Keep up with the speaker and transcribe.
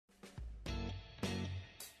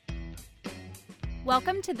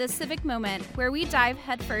Welcome to This Civic Moment, where we dive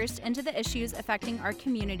headfirst into the issues affecting our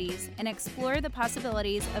communities and explore the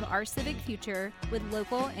possibilities of our civic future with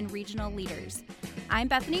local and regional leaders. I'm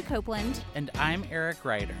Bethany Copeland. And I'm Eric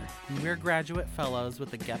Reiter. And we're graduate fellows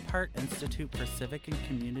with the Gephardt Institute for Civic and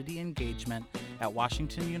Community Engagement at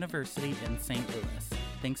Washington University in St. Louis.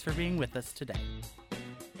 Thanks for being with us today.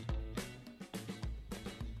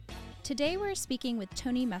 Today we're speaking with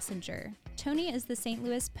Tony Messenger. Tony is the St.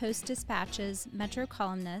 Louis Post-Dispatch's Metro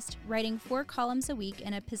Columnist, writing 4 columns a week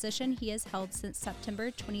in a position he has held since September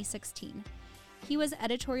 2016. He was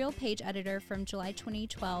editorial page editor from July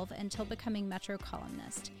 2012 until becoming Metro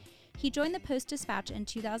Columnist. He joined the Post-Dispatch in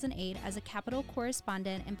 2008 as a Capitol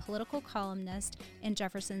correspondent and political columnist in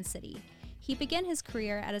Jefferson City. He began his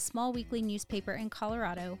career at a small weekly newspaper in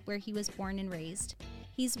Colorado, where he was born and raised.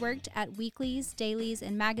 He's worked at weeklies, dailies,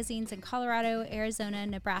 and magazines in Colorado, Arizona,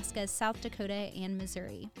 Nebraska, South Dakota, and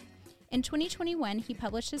Missouri. In 2021, he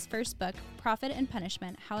published his first book, Profit and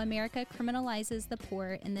Punishment: How America Criminalizes the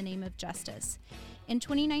Poor in the Name of Justice. In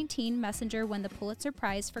 2019, Messenger won the Pulitzer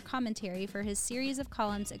Prize for commentary for his series of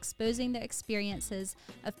columns exposing the experiences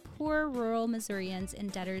of poor rural Missourians in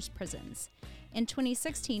debtors' prisons. In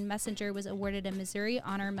 2016, Messenger was awarded a Missouri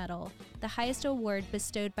Honor Medal, the highest award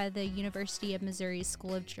bestowed by the University of Missouri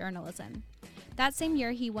School of Journalism. That same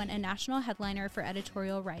year, he won a national headliner for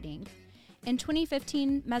editorial writing. In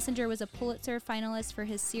 2015, Messenger was a Pulitzer finalist for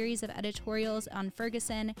his series of editorials on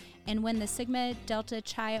Ferguson and won the Sigma Delta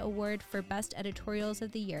Chi Award for Best Editorials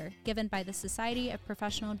of the Year, given by the Society of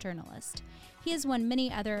Professional Journalists. He has won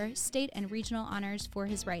many other state and regional honors for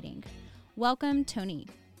his writing. Welcome, Tony.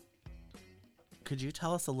 Could you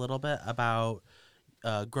tell us a little bit about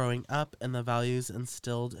growing up and the values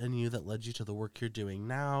instilled in you that led you to the work you're doing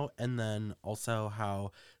now, and then also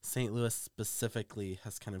how St. Louis specifically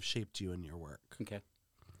has kind of shaped you in your work? Okay.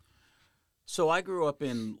 So I grew up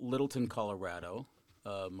in Littleton, Colorado.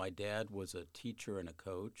 My dad was a teacher and a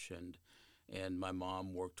coach, and my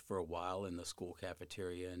mom worked for a while in the school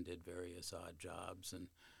cafeteria and did various odd jobs. And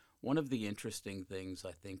one of the interesting things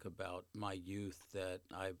I think about my youth that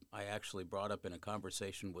I actually brought up in a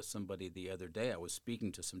conversation with somebody the other day, I was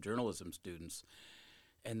speaking to some journalism students,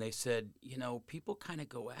 and they said, you know, people kind of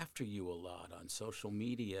go after you a lot on social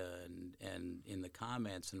media and in the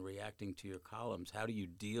comments and reacting to your columns. How do you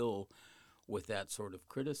deal with that sort of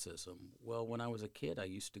criticism? Well, when I was a kid, I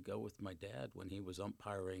used to go with my dad when he was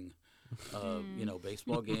umpiring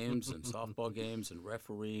baseball games and softball games and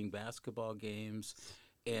refereeing basketball games.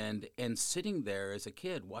 And sitting there as a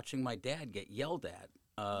kid watching my dad get yelled at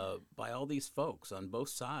by all these folks on both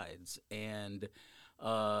sides, and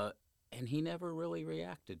he never really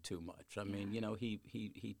reacted too much. I mean, you know,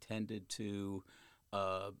 he tended to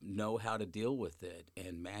know how to deal with it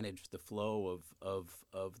and manage the flow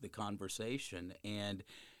of the conversation. And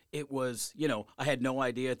it was, you know, I had no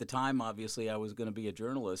idea at the time. Obviously, I was going to be a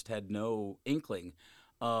journalist. Had no inkling.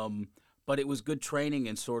 But it was good training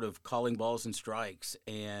in sort of calling balls and strikes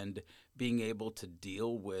and being able to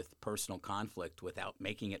deal with personal conflict without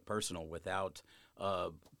making it personal, without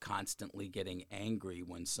constantly getting angry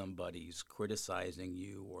when somebody's criticizing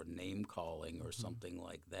you or name-calling or something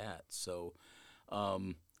like that. So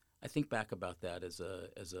I think back about that as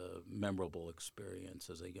a memorable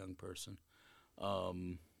experience as a young person.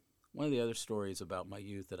 One of the other stories about my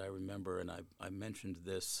youth that I remember, and I mentioned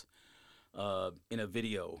this in a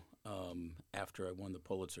video after I won the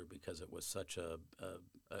Pulitzer, because it was such a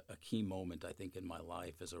key moment, I think, in my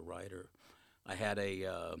life as a writer. I had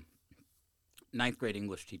a ninth grade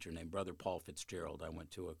English teacher named Brother Paul Fitzgerald. I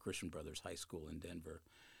went to a Christian Brothers High School in Denver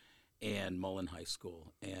and Mullen High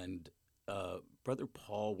School. And Brother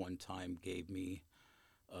Paul one time gave me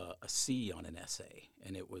a C on an essay,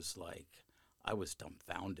 and it was like, I was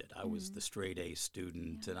dumbfounded. I was the straight A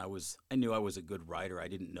student, and I knew I was a good writer. I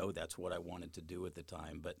didn't know that's what I wanted to do at the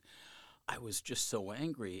time, but I was just so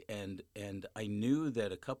angry, and I knew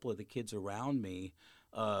that a couple of the kids around me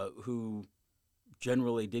who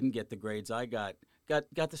generally didn't get the grades I got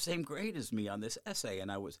the same grade as me on this essay,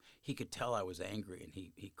 and he could tell I was angry, and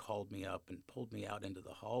he called me up and pulled me out into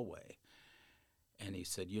the hallway, and he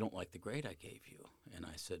said, "You don't like the grade I gave you?" And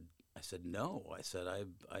I said, "No." I said,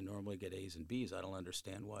 I normally get A's and B's. I don't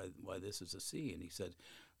understand why this is a C. And he said,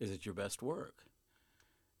 "Is it your best work?"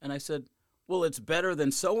 And I said, "Well, it's better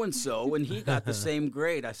than so-and-so, and he got the same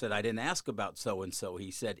grade." I said, "I didn't ask about so-and-so."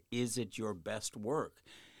 He said, "Is it your best work?"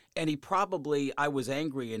 And I was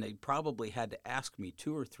angry, and he probably had to ask me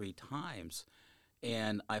 2 or 3 times.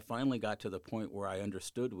 And I finally got to the point where I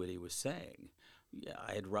understood what he was saying. Yeah,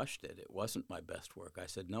 I had rushed it. It wasn't my best work. I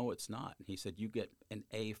said, "No, it's not." And he said, "You get an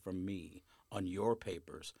A from me on your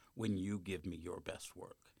papers when you give me your best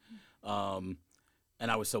work. And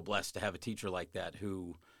I was so blessed to have a teacher like that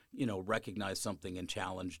who, recognized something and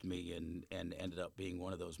challenged me, and ended up being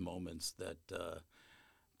one of those moments that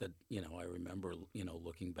I remember,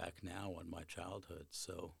 looking back now on my childhood.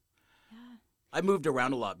 So Yeah. I moved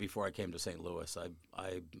around a lot before I came to St. Louis.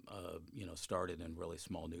 I started in really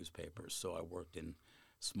small newspapers. So I worked in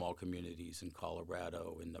small communities in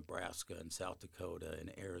Colorado, in Nebraska, in South Dakota,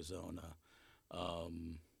 in Arizona.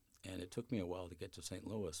 And it took me a while to get to St.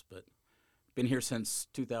 Louis, but been here since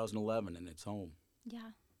 2011, and it's home.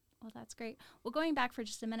 Yeah. Well, that's great. Well, going back for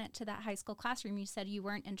just a minute to that high school classroom, you said you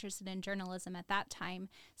weren't interested in journalism at that time.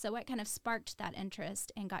 So what kind of sparked that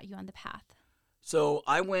interest and got you on the path? So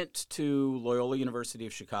I went to Loyola University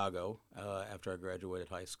of Chicago after I graduated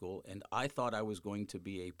high school, and I thought I was going to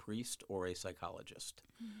be a priest or a psychologist.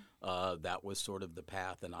 That was sort of the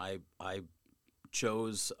path, and I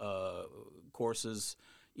chose courses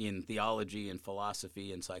in theology and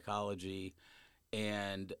philosophy and psychology,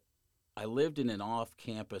 and I lived in an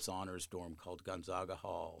off-campus honors dorm called Gonzaga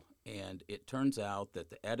Hall, and it turns out that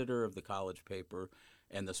the editor of the college paper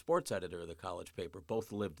and the sports editor of the college paper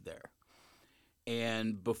both lived there.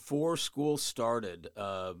 And before school started,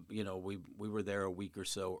 we were there a week or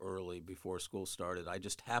so early before school started. I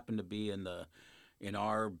just happened to be in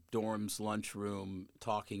our dorm's lunchroom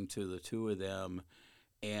talking to the two of them,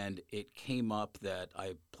 and it came up that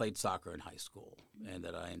I played soccer in high school and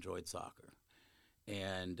that I enjoyed soccer.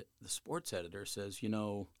 And the sports editor says,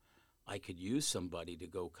 I could use somebody to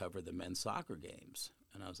go cover the men's soccer games.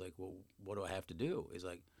 And I was like, well, what do I have to do? He's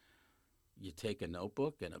like, you take a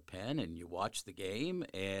notebook and a pen and you watch the game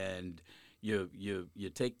and you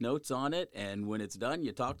take notes on it. And when it's done,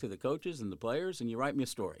 you talk to the coaches and the players and you write me a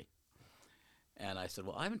story. And I said,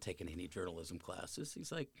 well, I haven't taken any journalism classes.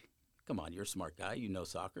 He's like, come on, you're a smart guy. You know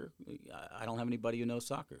soccer. I don't have anybody who knows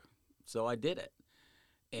soccer. So I did it.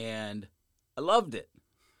 And I loved it.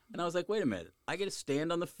 And I was like, wait a minute. I get to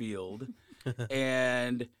stand on the field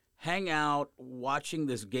and hang out watching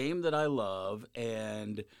this game that I love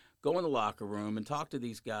and go in the locker room and talk to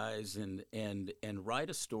these guys and write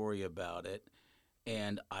a story about it.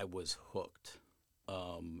 And I was hooked.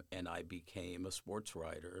 And I became a sports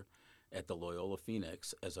writer at the Loyola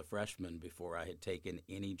Phoenix as a freshman before I had taken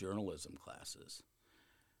any journalism classes.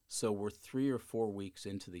 So we're 3 or 4 weeks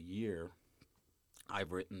into the year.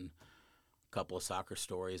 I've written a couple of soccer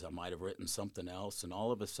stories. I might have written something else. And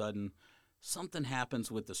all of a sudden, something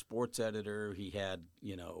happens with the sports editor. He had,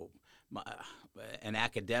 an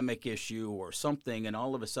academic issue or something, and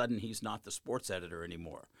all of a sudden he's not the sports editor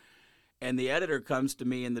anymore. And the editor comes to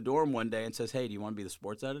me in the dorm one day and says, hey, do you want to be the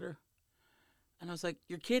sports editor? And I was like,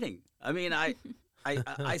 you're kidding. I mean,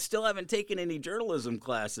 I still haven't taken any journalism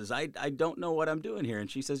classes. I don't know what I'm doing here. And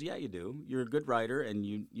she says, yeah, you do. You're a good writer, and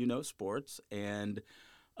you know sports, and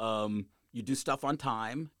you do stuff on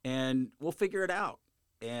time, and we'll figure it out.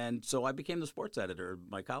 And so I became the sports editor of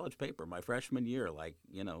my college paper my freshman year,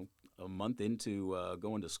 a month into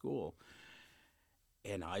going to school.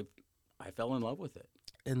 And I fell in love with it.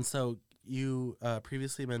 And so you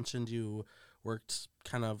previously mentioned you worked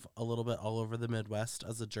kind of a little bit all over the Midwest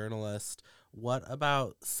as a journalist. What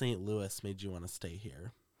about St. Louis made you want to stay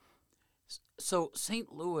here? So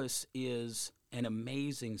St. Louis is an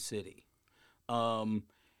amazing city. And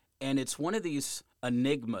it's one of these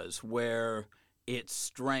enigmas where its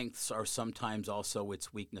strengths are sometimes also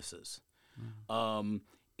its weaknesses.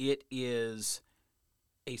 It is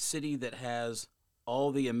a city that has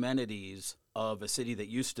all the amenities of a city that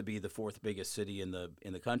used to be the fourth biggest city in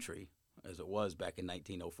the country, as it was back in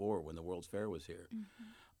 1904 when the World's Fair was here.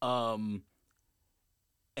 And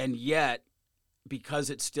yet, because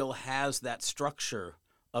it still has that structure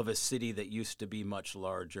of a city that used to be much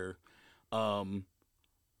larger,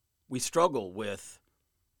 we struggle with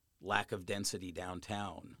lack of density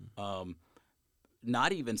downtown.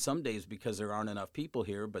 Not even some days because there aren't enough people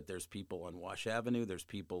here, but there's people on Wash Avenue, there's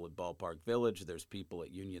people at Ballpark Village, there's people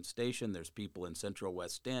at Union Station, there's people in Central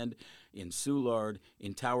West End, in Soulard,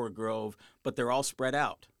 in Tower Grove, but they're all spread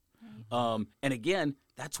out. Right. And again,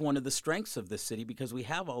 that's one of the strengths of this city because we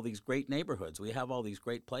have all these great neighborhoods. We have all these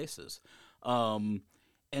great places. And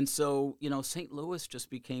so, St. Louis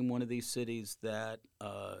just became one of these cities that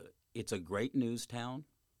it's a great news town.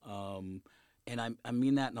 And I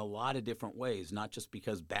mean that in a lot of different ways, not just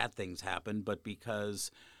because bad things happen, but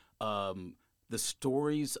because the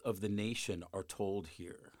stories of the nation are told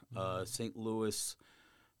here. St. Louis,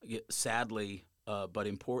 sadly, but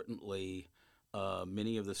importantly,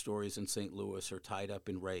 many of the stories in St. Louis are tied up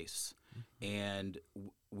in race. And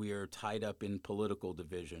we are tied up in political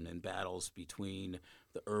division and battles between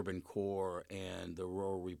the urban core and the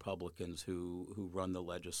rural Republicans who run the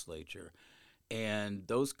legislature. And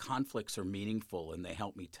those conflicts are meaningful, and they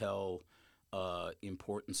help me tell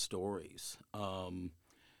important stories.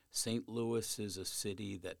 St. Louis is a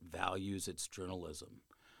city that values its journalism.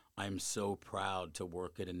 I'm so proud to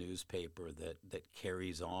work at a newspaper that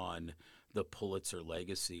carries on the Pulitzer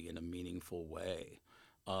legacy in a meaningful way.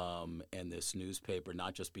 And this newspaper,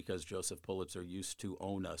 not just because Joseph Pulitzer used to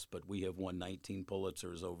own us, but we have won 19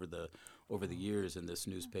 Pulitzers over the years in this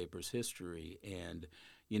newspaper's history, and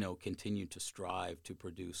continue to strive to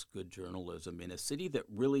produce good journalism in a city that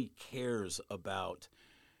really cares about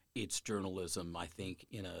its journalism, I think,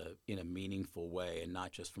 in a meaningful way, and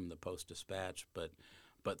not just from the Post-Dispatch, but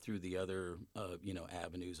through the other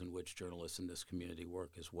avenues in which journalists in this community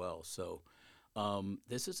work as well. So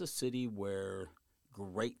this is a city where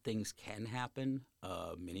great things can happen.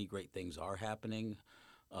 Many great things are happening.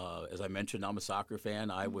 As I mentioned, I'm a soccer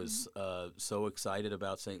fan. I was so excited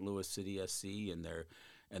about St. Louis City SC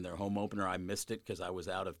and their home opener. I missed it because I was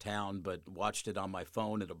out of town, but watched it on my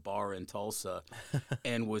phone at a bar in Tulsa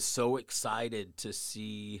and was so excited to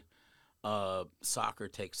see soccer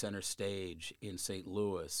take center stage in St.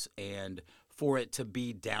 Louis, and for it to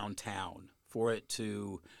be downtown, for it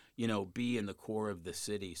to be in the core of the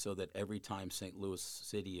city, so that every time St. Louis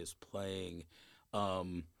City is playing,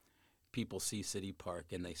 people see City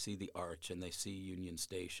Park and they see the Arch and they see Union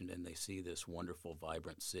Station and they see this wonderful,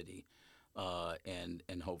 vibrant city,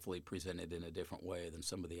 and hopefully presented in a different way than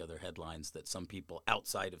some of the other headlines that some people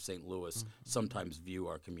outside of St. Louis sometimes view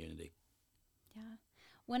our community. Yeah.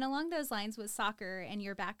 When along those lines with soccer and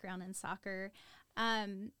your background in soccer,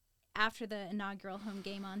 after the inaugural home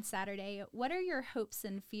game on Saturday, what are your hopes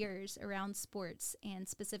and fears around sports and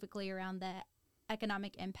specifically around the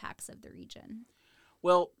economic impacts of the region?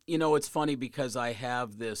 Well, it's funny because I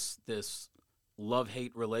have this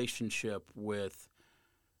love-hate relationship with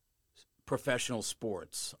professional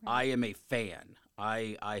sports. Right. I am a fan.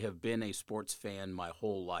 I have been a sports fan my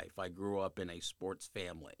whole life. I grew up in a sports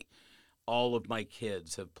family. All of my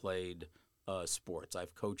kids have played sports.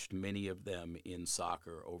 I've coached many of them in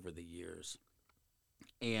soccer over the years.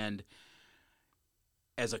 And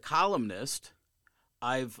as a columnist,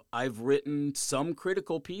 I've written some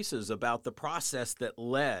critical pieces about the process that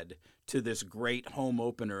led to this great home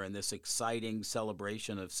opener and this exciting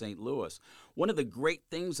celebration of St. Louis. One of the great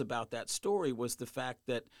things about that story was the fact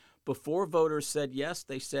that before voters said yes,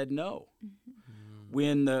 they said no.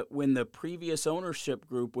 When the previous ownership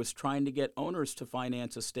group was trying to get owners to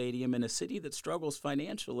finance a stadium in a city that struggles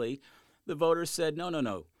financially, the voters said,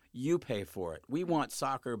 no, you pay for it. We want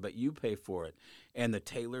soccer, but you pay for it. And the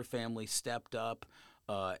Taylor family stepped up,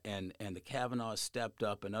 and the Kavanaughs stepped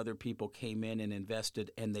up, and other people came in and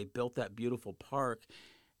invested, and they built that beautiful park.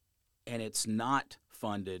 And it's not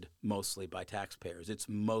funded mostly by taxpayers. It's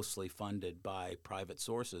mostly funded by private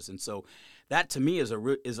sources. And so that, to me, is a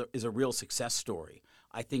real success story.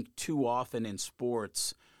 I think too often in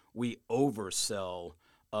sports we oversell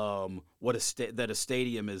that a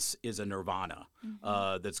stadium is a nirvana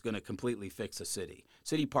that's going to completely fix a city.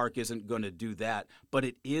 City Park isn't going to do that, but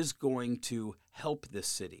it is going to help this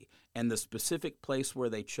city. And the specific place where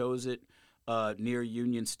they chose it, near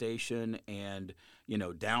Union Station and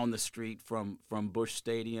down the street from Busch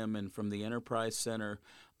Stadium and from the Enterprise Center,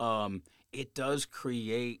 it does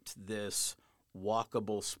create this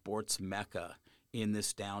walkable sports mecca in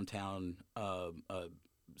this downtown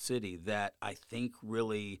city that I think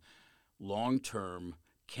really long-term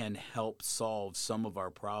can help solve some of our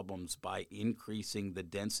problems by increasing the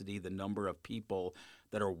density, the number of people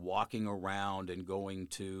that are walking around and going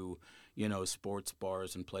to sports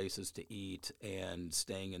bars and places to eat and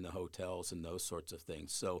staying in the hotels and those sorts of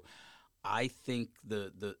things. So I think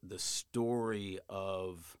the story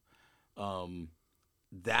of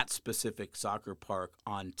that specific soccer park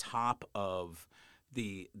on top of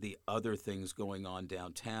the other things going on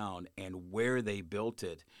downtown and where they built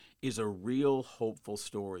it is a real hopeful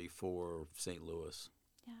story for St. Louis.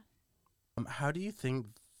 Yeah. How do you think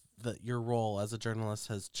that your role as a journalist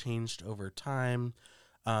has changed over time,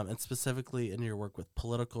 and specifically in your work with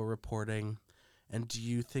political reporting? And do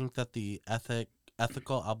you think that the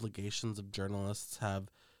ethical obligations of journalists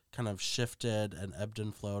have kind of shifted and ebbed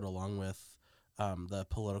and flowed along with the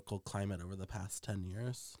political climate over the past 10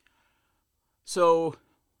 years? So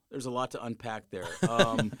there's a lot to unpack there.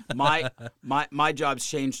 My job's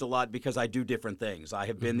changed a lot because I do different things. I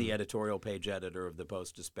have been the editorial page editor of the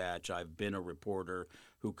Post-Dispatch. I've been a reporter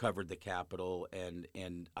who covered the Capitol,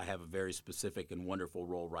 and I have a very specific and wonderful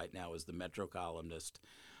role right now as the Metro Columnist.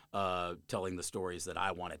 telling the stories that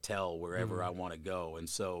I want to tell wherever I want to go. And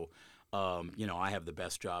so, I have the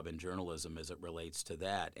best job in journalism as it relates to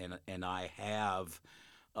that. And I have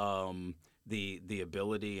the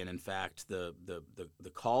ability and, in fact, the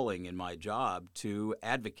calling in my job to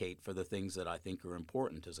advocate for the things that I think are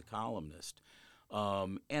important as a columnist.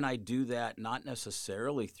 And I do that not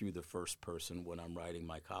necessarily through the first person when I'm writing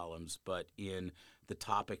my columns, but in the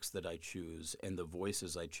topics that I choose and the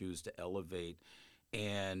voices I choose to elevate,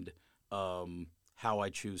 and how I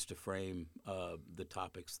choose to frame the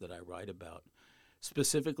topics that I write about.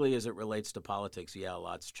 Specifically as it relates to politics, a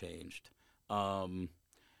lot's changed.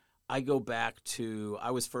 I go back to,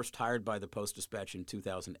 I was first hired by the Post-Dispatch in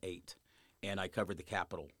 2008, and I covered the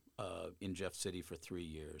Capitol in Jeff City for 3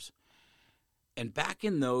 years. And back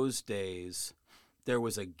in those days, there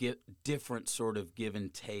was a different sort of give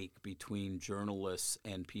and take between journalists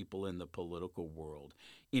and people in the political world,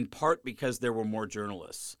 in part because there were more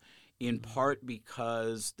journalists, in part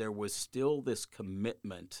because there was still this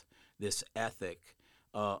commitment, this ethic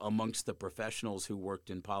amongst the professionals who worked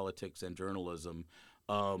in politics and journalism,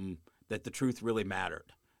 that the truth really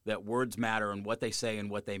mattered, that words matter and what they say and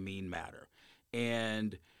what they mean matter.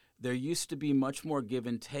 And there used to be much more give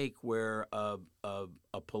and take where a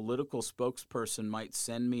political spokesperson might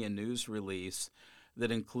send me a news release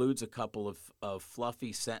that includes a couple of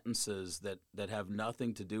fluffy sentences that have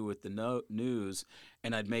nothing to do with the news,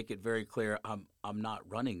 and I'd make it very clear, I'm not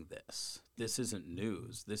running this. This isn't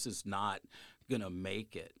news. This is not going to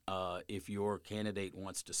make it. If your candidate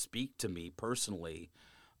wants to speak to me personally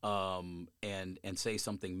and say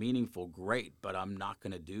something meaningful, great, but I'm not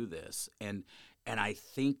going to do this. And I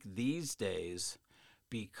think these days,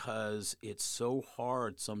 because it's so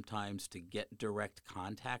hard sometimes to get direct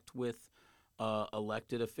contact with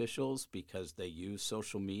elected officials because they use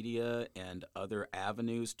social media and other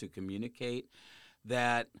avenues to communicate,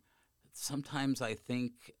 that sometimes I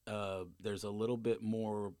think there's a little bit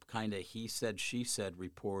more kind of he said, she said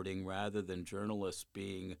reporting rather than journalists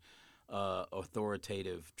being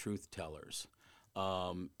authoritative truth tellers.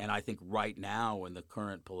 And I think right now in the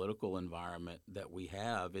current political environment that we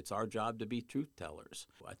have, it's our job to be truth tellers.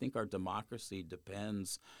 I think our democracy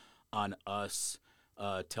depends on us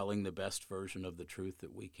telling the best version of the truth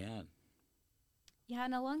that we can. Yeah,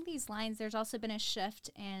 and along these lines, there's also been a shift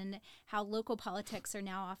in how local politics are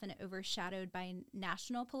now often overshadowed by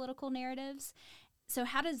national political narratives. So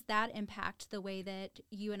how does that impact the way that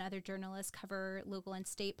you and other journalists cover local and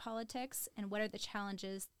state politics, and what are the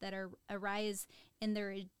challenges that arise in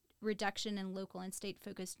the reduction in local and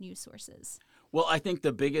state-focused news sources? Well, I think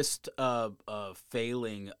the biggest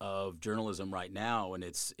failing of journalism right now, and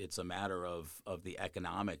it's a matter of the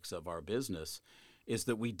economics of our business, is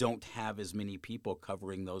that we don't have as many people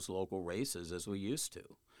covering those local races as we used to.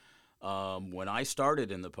 When I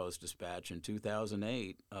started in the Post-Dispatch in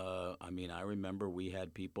 2008, I remember we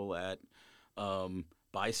had people at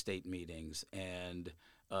bi-state meetings and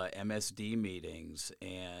MSD meetings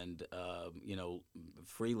and,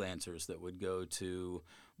 freelancers that would go to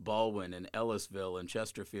Baldwin and Ellisville and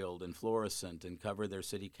Chesterfield and Florissant and cover their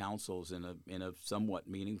city councils in a somewhat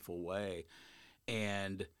meaningful way.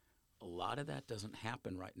 And a lot of that doesn't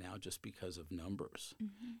happen right now just because of numbers.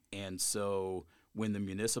 Mm-hmm. And so when the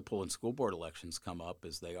municipal and school board elections come up,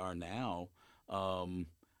 as they are now,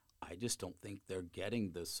 I just don't think they're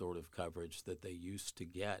getting the sort of coverage that they used to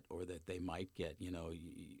get or that they might get.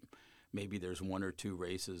 Maybe there's one or two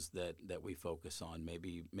races that we focus on.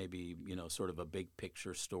 Maybe sort of a big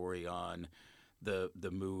picture story on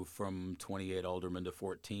the move from 28 aldermen to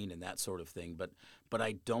 14 and that sort of thing. But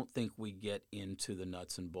I don't think we get into the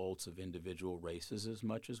nuts and bolts of individual races as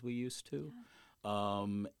much as we used to. Yeah.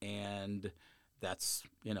 And that's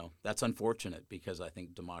unfortunate because I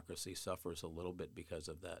think democracy suffers a little bit because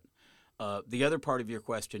of that. The other part of your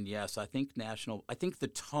question, yes, I think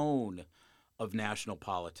the tone of national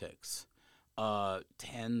politics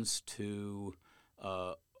tends to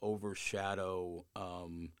overshadow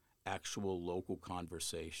actual local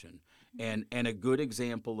conversation. Mm-hmm. And a good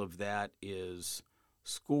example of that is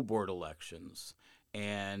school board elections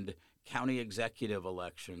and county executive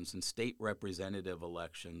elections and state representative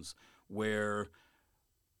elections, where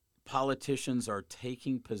politicians are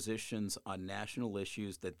taking positions on national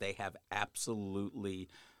issues that they have absolutely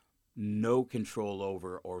no control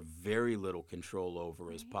over or very little control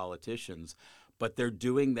over as politicians. But they're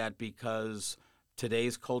doing that because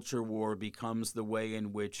today's culture war becomes the way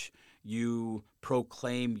in which you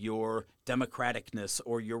proclaim your democraticness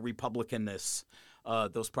or your republicanness.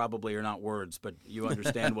 Those probably are not words, but you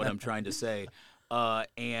understand what I'm trying to say.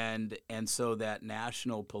 And so that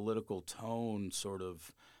national political tone sort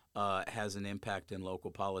of has an impact in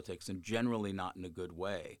local politics, and generally not in a good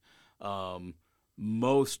way.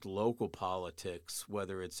 Most local politics,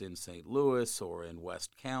 whether it's in St. Louis or in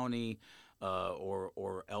West County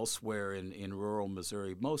or elsewhere in rural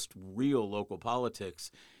Missouri, most real local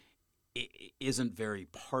politics isn't very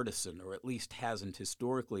partisan, or at least hasn't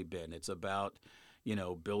historically been. It's about,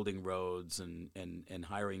 building roads and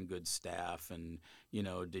hiring good staff, and,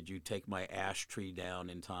 did you take my ash tree down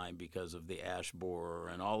in time because of the ash borer,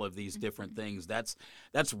 and all of these different things. That's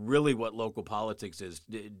really what local politics is.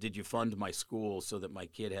 Did you fund my school so that my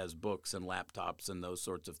kid has books and laptops and those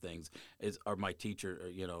sorts of things? Is my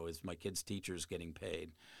kid's teachers getting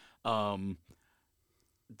paid?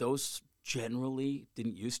 Those generally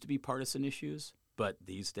didn't used to be partisan issues, but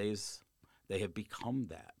these days they have become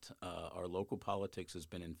that. Our local politics has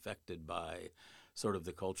been infected by sort of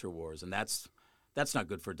the culture wars, and that's not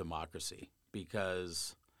good for democracy,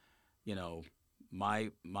 because,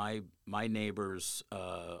 my neighbors.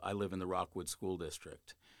 I live in the Rockwood School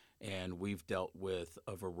District, and we've dealt with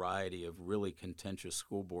a variety of really contentious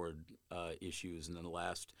school board issues in the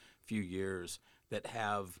last few years that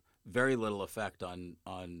have very little effect on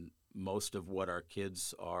most of what our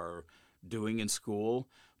kids are doing in school,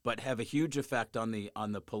 but have a huge effect on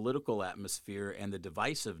the political atmosphere and the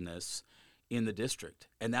divisiveness in the district.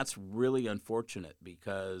 And that's really unfortunate,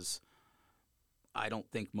 because I don't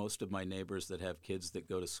think most of my neighbors that have kids that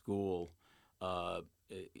go to school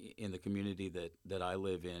in the community that I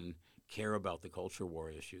live in care about the culture war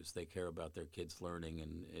issues. They care about their kids learning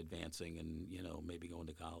and advancing and, maybe going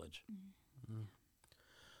to college. Mm-hmm.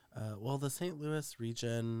 Well, the St. Louis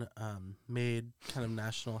region made kind of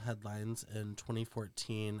national headlines in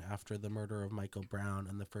 2014 after the murder of Michael Brown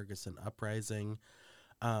and the Ferguson uprising.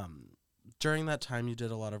 During that time, you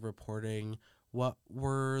did a lot of reporting. What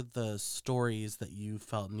were the stories that you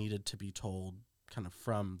felt needed to be told kind of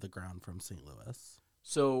from the ground from St. Louis?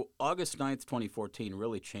 So August 9th, 2014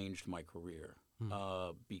 really changed my career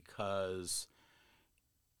because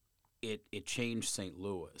it changed St.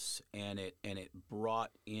 Louis, and it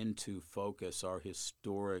brought into focus our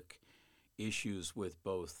historic issues with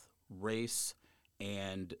both race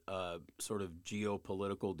and sort of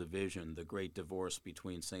geopolitical division, the great divorce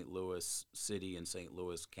between St. Louis City and St.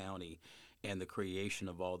 Louis County, and the creation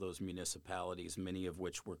of all those municipalities, many of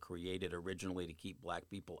which were created originally to keep black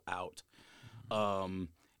people out.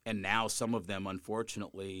 And now some of them,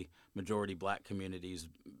 unfortunately, majority black communities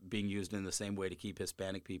being used in the same way to keep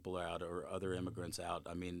Hispanic people out or other immigrants out.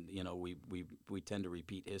 I mean, we tend to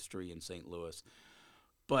repeat history in St. Louis.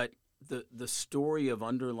 But the story of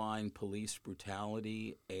underlying police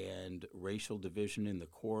brutality and racial division in the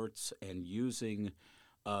courts, and using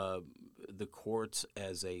the courts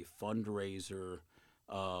as a fundraiser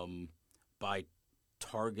by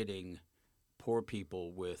targeting poor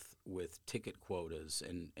people with ticket quotas,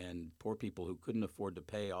 and poor people who couldn't afford to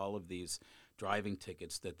pay all of these driving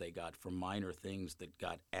tickets that they got for minor things that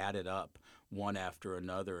got added up one after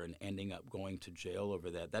another and ending up going to jail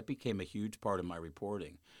over that. That became a huge part of my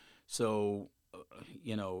reporting. So,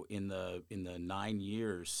 in the 9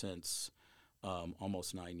 years since,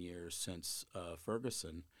 almost 9 years since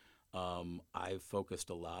Ferguson, I've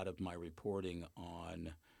focused a lot of my reporting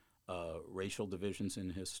on racial divisions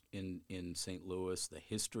in St. Louis, the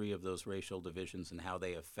history of those racial divisions, and how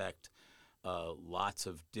they affect lots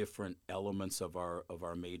of different elements of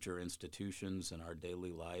our major institutions and our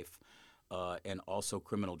daily life, and also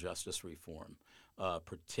criminal justice reform,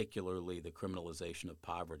 particularly the criminalization of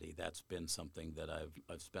poverty. That's been something that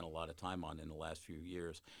I've spent a lot of time on in the last few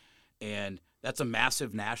years. And that's a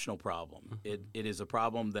massive national problem. It is a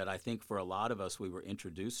problem that I think for a lot of us, we were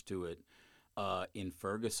introduced to it in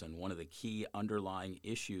Ferguson. One of the key underlying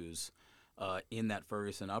issues in that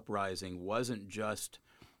Ferguson uprising wasn't just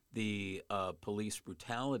the police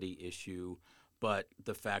brutality issue, but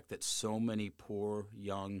the fact that so many poor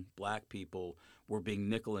young black people were being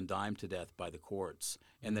nickel and dime to death by the courts,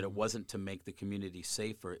 and that it wasn't to make the community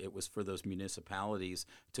safer, it was for those municipalities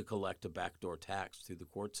to collect a backdoor tax through the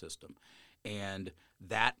court system. And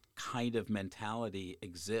that kind of mentality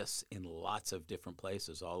exists in lots of different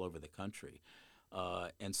places all over the country.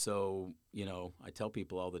 And so, I tell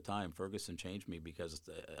people all the time, Ferguson changed me, because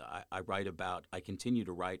I continue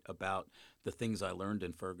to write about the things I learned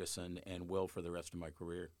in Ferguson and will for the rest of my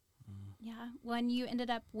career. Yeah. When you ended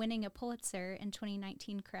up winning a Pulitzer in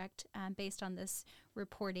 2019, correct, based on this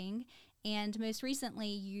reporting. And most recently,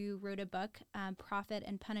 you wrote a book, Profit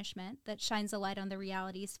and Punishment, that shines a light on the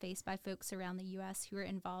realities faced by folks around the U.S. who are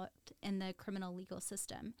involved in the criminal legal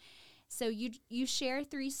system. So you share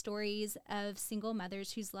 3 stories of single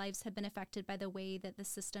mothers whose lives have been affected by the way that the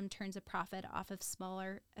system turns a profit off of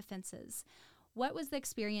smaller offenses. What was the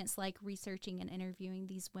experience like researching and interviewing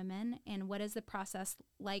these women, and what is the process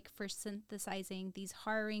like for synthesizing these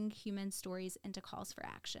harrowing human stories into calls for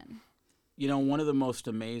action? You know, one of the most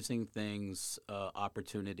amazing things,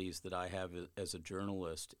 opportunities that I have as a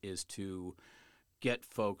journalist is to get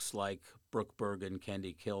folks like Brooke Bergen,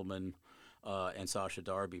 Kendi Killman, and Sasha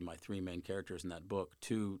Darby, my 3 main characters in that book,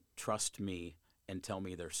 to trust me and tell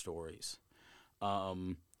me their stories.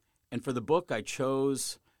 And for the book, I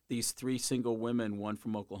chose these 3 single women, one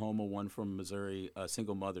from Oklahoma, one from Missouri,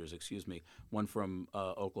 single mothers, one from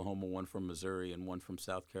Oklahoma, one from Missouri, and one from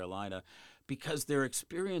South Carolina, because their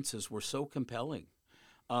experiences were so compelling.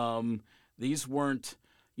 These weren't,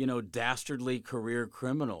 dastardly career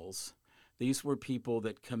criminals. These were people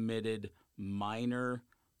that committed minor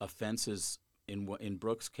offenses. In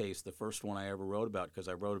Brooke's case, the first one I ever wrote about, because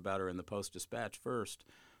I wrote about her in the Post-Dispatch first,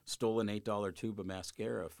 stole an $8 tube of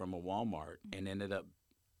mascara from a Walmart and ended up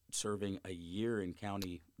serving a year in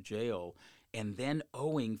county jail and then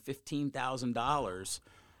owing $15,000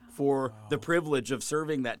 for the privilege of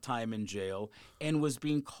serving that time in jail, and was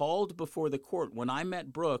being called before the court. When I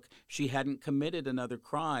met Brooke, she hadn't committed another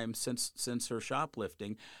crime since her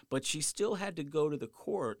shoplifting, but she still had to go to the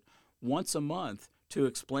court once a month to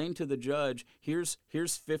explain to the judge, here's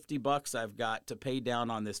 $50 I've got to pay down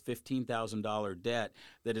on this $15,000 debt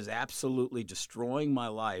that is absolutely destroying my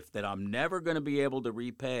life, that I'm never going to be able to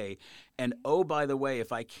repay. And oh, by the way,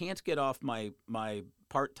 if I can't get off my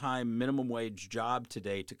part-time minimum wage job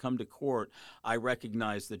today to come to court, I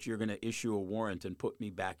recognize that you're going to issue a warrant and put me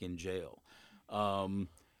back in jail.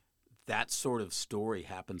 That sort of story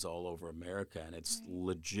happens all over America, and it's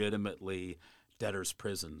legitimately debtors'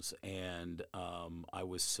 prisons, and I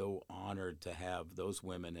was so honored to have those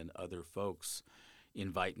women and other folks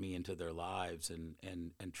invite me into their lives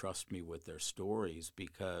and trust me with their stories,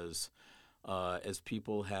 because as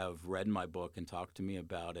people have read my book and talked to me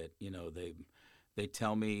about it, they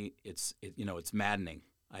tell me it's maddening.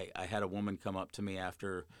 I had a woman come up to me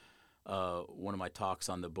after one of my talks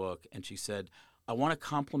on the book, and she said, "I want to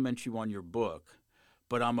compliment you on your book,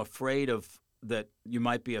 but I'm afraid that you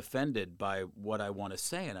might be offended by what I want to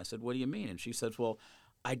say." And I said, "What do you mean?" And she says, "Well,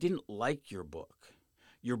 I didn't like your book.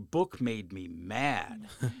 Your book made me mad."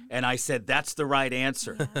 And I said, "That's the right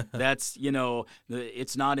answer." Yeah. That's,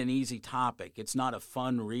 it's not an easy topic. It's not a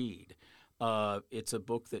fun read. It's a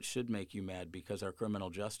book that should make you mad, because our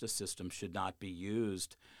criminal justice system should not be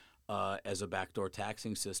used as a backdoor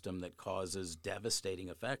taxing system that causes devastating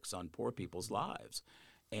effects on poor people's lives.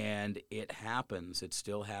 And it happens. It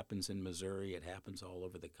still happens in Missouri. It happens all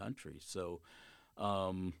over the country. So,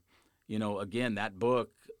 again, that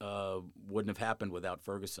book wouldn't have happened without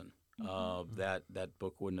Ferguson. That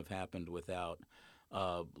book wouldn't have happened without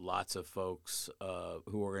lots of folks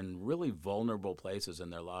who are in really vulnerable places in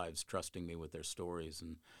their lives trusting me with their stories,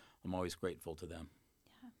 and I'm always grateful to them.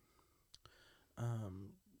 Yeah.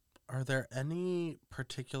 Are there any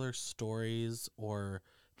particular stories or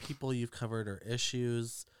people you've covered or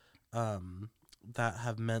issues that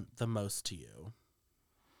have meant the most to you?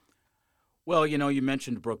 Well, you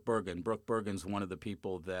mentioned Brooke Bergen. Brooke Bergen's one of the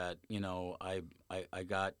people that, I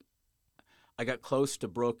got close to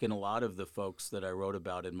Brooke and a lot of the folks that I wrote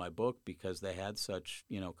about in my book, because they had such,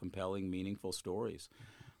 compelling, meaningful stories.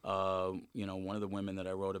 One of the women that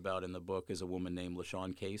I wrote about in the book is a woman named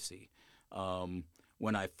LaShawn Casey.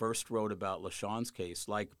 When I first wrote about LaShawn's case,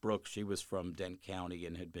 like Brooke, she was from Dent County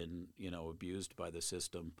and had been, abused by the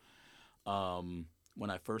system. When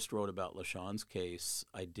I first wrote about LaShawn's case,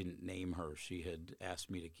 I didn't name her. She had asked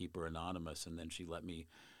me to keep her anonymous, and then she let me,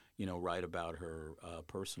 write about her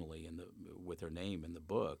personally with her name in the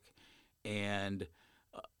book. And,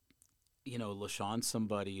 LaShawn's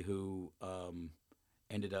somebody who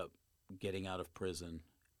ended up getting out of prison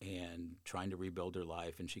and trying to rebuild her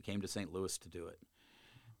life, and she came to St. Louis to do it.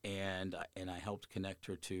 And I helped connect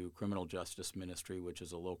her to Criminal Justice Ministry, which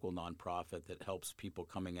is a local nonprofit that helps people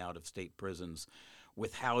coming out of state prisons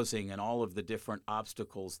with housing and all of the different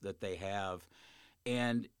obstacles that they have.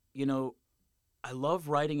 And, I love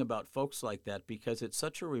writing about folks like that, because it's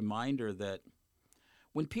such a reminder that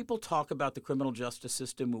when people talk about the criminal justice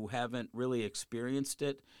system who haven't really experienced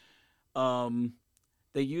it,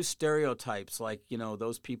 they use stereotypes like,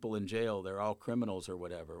 those people in jail, they're all criminals or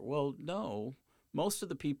whatever. Well, no. Most of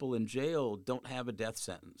the people in jail don't have a death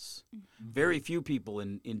sentence. Mm-hmm. Very few people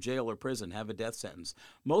in jail or prison have a death sentence.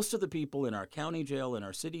 Most of the people in our county jail, in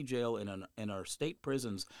our city jail, and in our state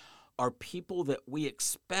prisons are people that we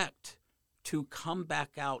expect to come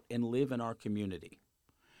back out and live in our community.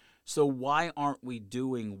 So why aren't we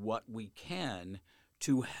doing what we can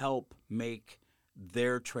to help make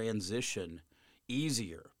their transition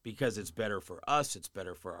easier? Because it's better for us, it's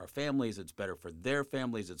better for our families, it's better for their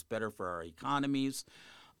families, it's better for our economies.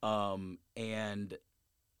 And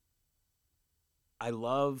I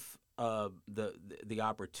love the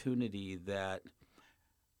opportunity that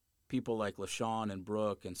people like LaShawn and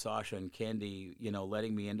Brooke and Sasha and Kendi,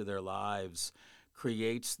 letting me into their lives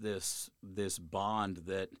creates this bond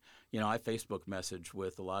that, I Facebook message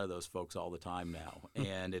with a lot of those folks all the time now.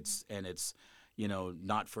 and it's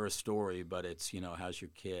not for a story, but it's, how's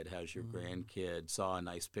your kid? How's your grandkid? Saw a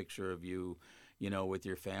nice picture of you, with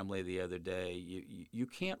your family the other day. You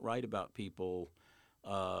can't write about people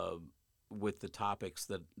with the topics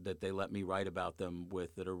that they let me write about them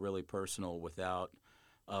with that are really personal without,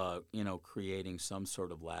 creating some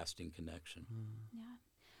sort of lasting connection. Yeah.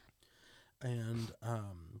 And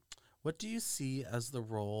what do you see as the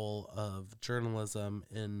role of journalism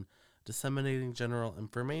in disseminating general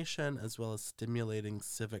information as well as stimulating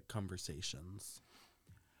civic conversations?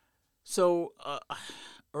 So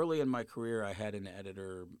early in my career, I had an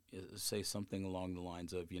editor say something along the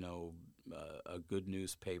lines of, a good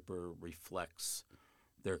newspaper reflects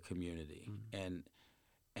their community. And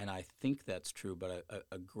I think that's true, but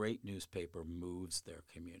a great newspaper moves their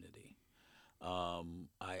community.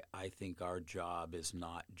 I think our job is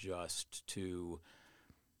not just to,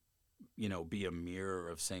 be a mirror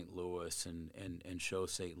of St. Louis and show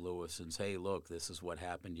St. Louis and say, hey, look, this is what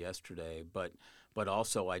happened yesterday, but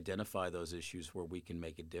also identify those issues where we can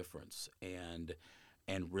make a difference and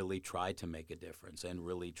really try to make a difference and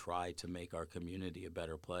really try to make our community a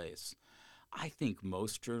better place. I think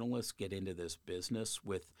most journalists get into this business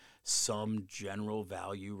with some general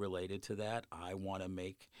value related to that. I want to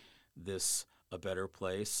make this a better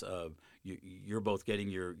place. You're both getting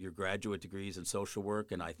your graduate degrees in social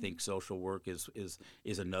work, and I think social work is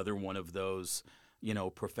another one of those,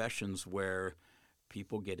 professions where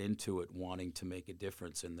people get into it wanting to make a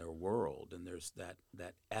difference in their world, and there's that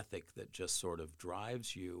ethic that just sort of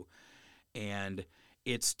drives you. And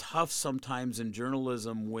it's tough sometimes in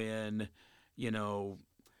journalism when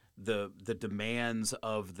the demands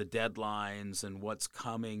of the deadlines and what's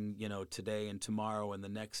coming, today and tomorrow and the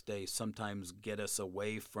next day sometimes get us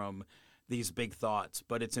away from these big thoughts.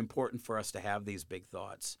 But it's important for us to have these big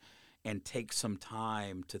thoughts and take some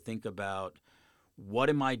time to think about, what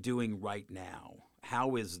am I doing right now?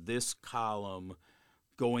 How is this column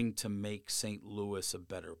going to make St. Louis a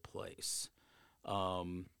better place?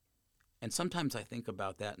 And sometimes I think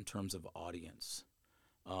about that in terms of audience.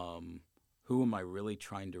 Who am I really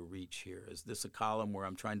trying to reach here? Is this a column where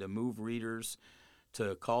I'm trying to move readers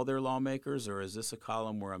to call their lawmakers, or is this a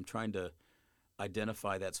column where I'm trying to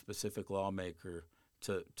identify that specific lawmaker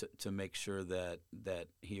to make sure that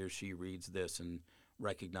he or she reads this and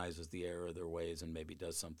recognizes the error of their ways and maybe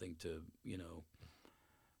does something to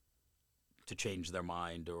change their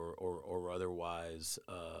mind or otherwise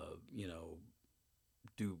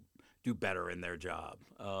do better in their job.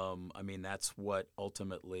 That's what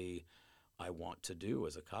ultimately I want to do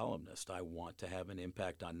as a columnist. I want to have an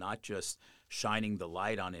impact on not just shining the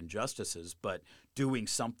light on injustices, but doing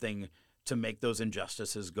something to make those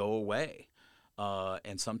injustices go away.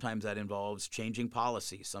 And sometimes that involves changing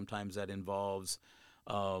policy. Sometimes that involves,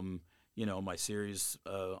 my series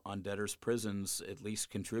on debtors' prisons at least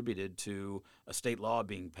contributed to a state law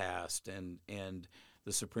being passed and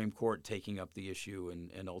the Supreme Court taking up the issue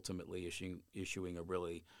and ultimately issuing a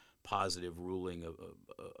really positive ruling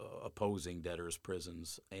opposing debtors'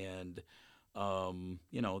 prisons. And,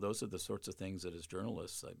 those are the sorts of things that as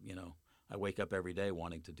journalists, I wake up every day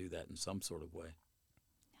wanting to do that in some sort of way.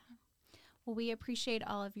 Yeah. Well, we appreciate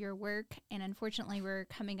all of your work, and unfortunately we're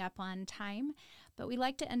coming up on time, but we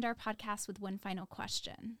like to end our podcast with one final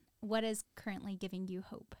question. What is currently giving you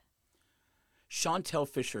hope? Chantel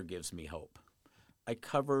Fisher gives me hope. I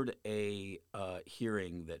covered a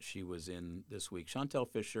hearing that she was in this week. Chantel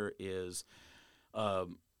Fisher is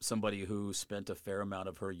somebody who spent a fair amount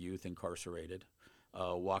of her youth incarcerated,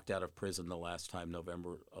 walked out of prison the last time,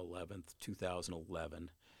 November 11th,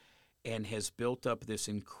 2011, and has built up this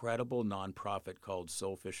incredible nonprofit called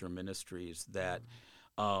Soul Fisher Ministries that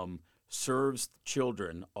serves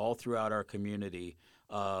children all throughout our community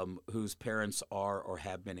whose parents are or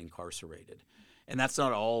have been incarcerated. And that's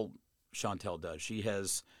not all Chantel does. She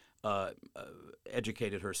has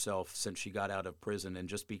educated herself since she got out of prison and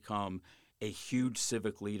just become a huge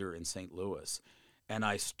civic leader in St. Louis. And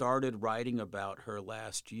I started writing about her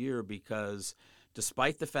last year because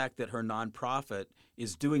despite the fact that her nonprofit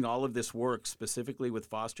is doing all of this work specifically with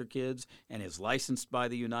foster kids and is licensed by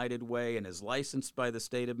the United Way and is licensed by the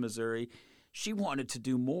state of Missouri, she wanted to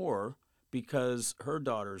do more because her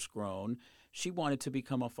daughter's grown. She wanted to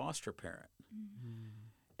become a foster parent. Mm-hmm.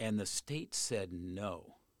 And the state said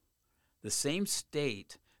no. The same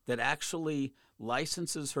state that actually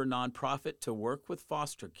licenses her nonprofit to work with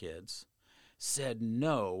foster kids said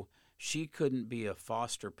no, she couldn't be a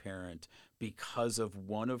foster parent because of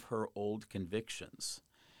one of her old convictions.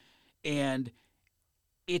 And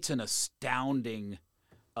it's an astounding,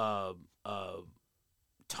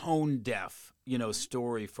 tone-deaf,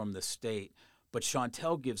 story from the state. But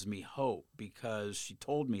Chantel gives me hope because she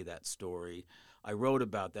told me that story. I wrote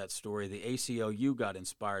about that story. The ACLU got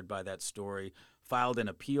inspired by that story, filed an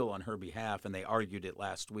appeal on her behalf, and they argued it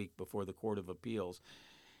last week before the Court of Appeals.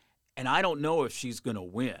 And I don't know if she's going to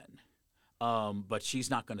win, but she's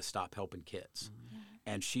not going to stop helping kids. Mm-hmm.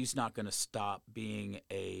 And she's not going to stop being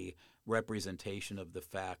a representation of the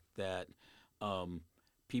fact that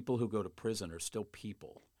people who go to prison are still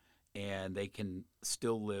people, and they can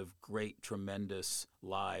still live great, tremendous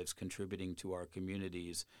lives contributing to our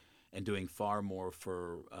communities and doing far more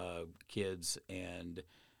for kids and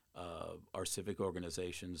our civic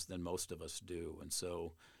organizations than most of us do. And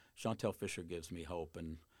so Chantel Fisher gives me hope,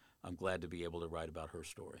 and I'm glad to be able to write about her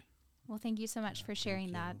story. Well, thank you so much for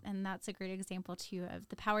sharing that. And that's a great example, too, of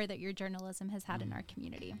the power that your journalism has had in our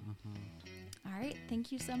community. Mm-hmm. All right.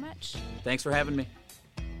 Thank you so much. Thanks for having me.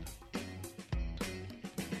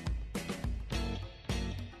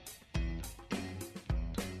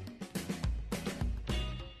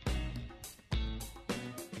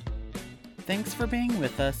 Thanks for being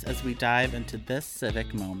with us as we dive into this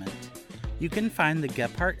civic moment. You can find the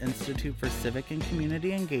Gephardt Institute for Civic and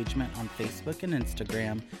Community Engagement on Facebook and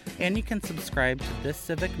Instagram, and you can subscribe to This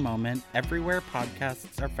Civic Moment everywhere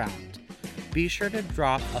podcasts are found. Be sure to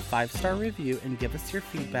drop a 5-star review and give us your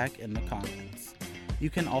feedback in the comments. You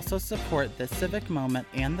can also support This Civic Moment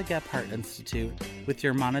and the Gephardt Institute with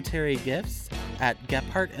your monetary gifts at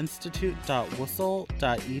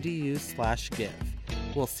gephardtinstitute.whistle.edu/give.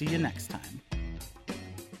 We'll see you next time.